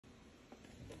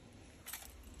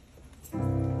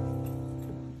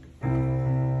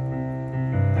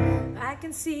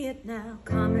can see it now,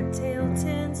 comet tail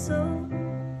tinsel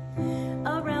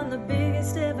around the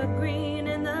biggest evergreen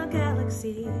in the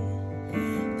galaxy.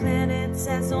 Planets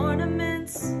as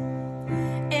ornaments,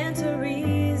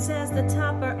 Antares as the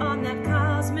topper on that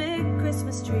cosmic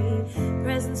Christmas tree.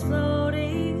 Presents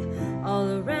floating all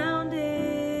around it.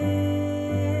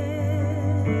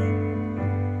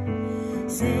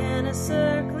 Santa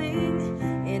circling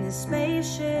in his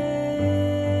spaceship.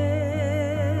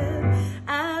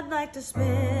 I'd like to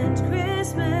spend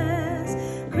Christmas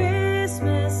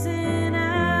in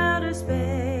outer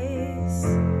space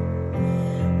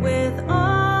with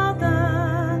all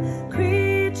the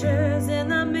creatures in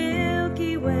the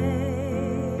Milky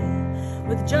Way,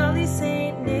 with jolly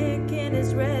Saint Nick in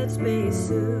his red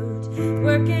spacesuit,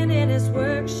 working in his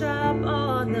workshop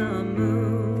on the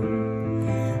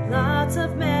moon. Lots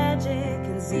of magic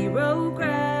and zero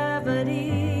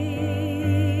gravity.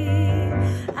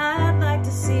 I'd like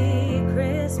to see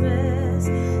Christmas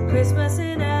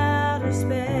in outer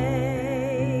space.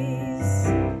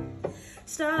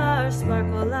 Stars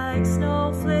sparkle like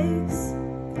snowflakes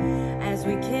as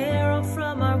we carol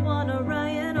from our one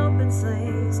Orion open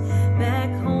sleighs, back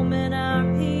home in our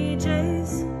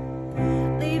PJs,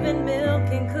 leaving milk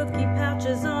and cookie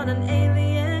pouches on an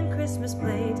alien Christmas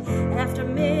plate. After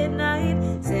midnight,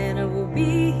 Santa will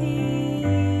be here.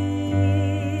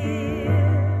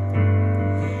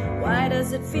 Why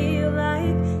does it feel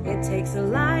like it takes a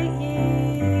light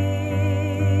year?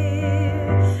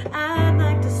 I'd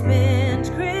like to spend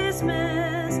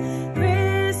Christmas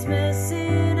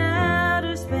in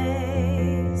outer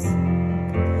space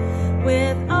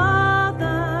with all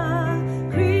the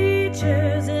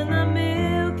creatures in the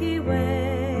Milky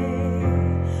Way,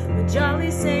 with jolly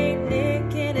Saint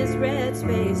Nick in his red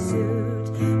spacesuit,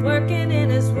 working in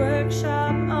his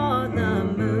workshop on the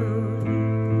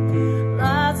moon.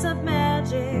 Lots of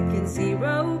magic and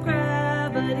zero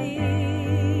gravity.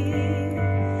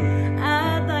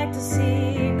 I'd like to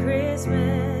see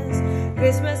Christmas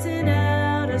in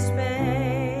outer space.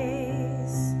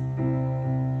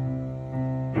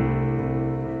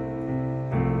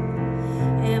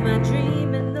 Am I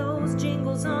dreaming those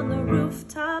jingles on the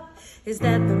rooftop? Is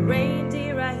that the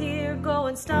reindeer I hear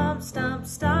going stomp, stomp,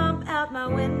 stomp? Out my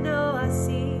window I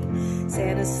see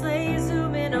Santa's sleigh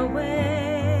zooming away.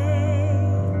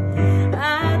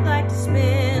 I'd like to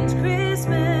spend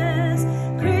Christmas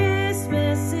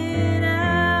in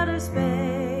outer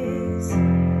space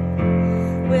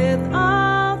with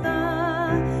all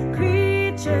the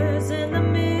creatures in the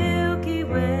Milky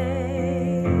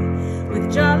Way,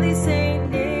 with jolly Saint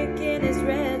Nick in his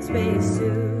red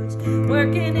spacesuit,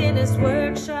 working in his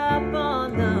workshop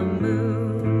on the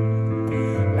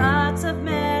moon. Lots of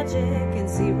magic and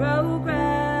zero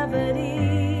gravity.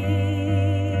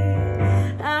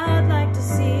 I'd like to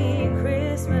see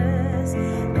Christmas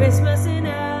in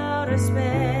outer space.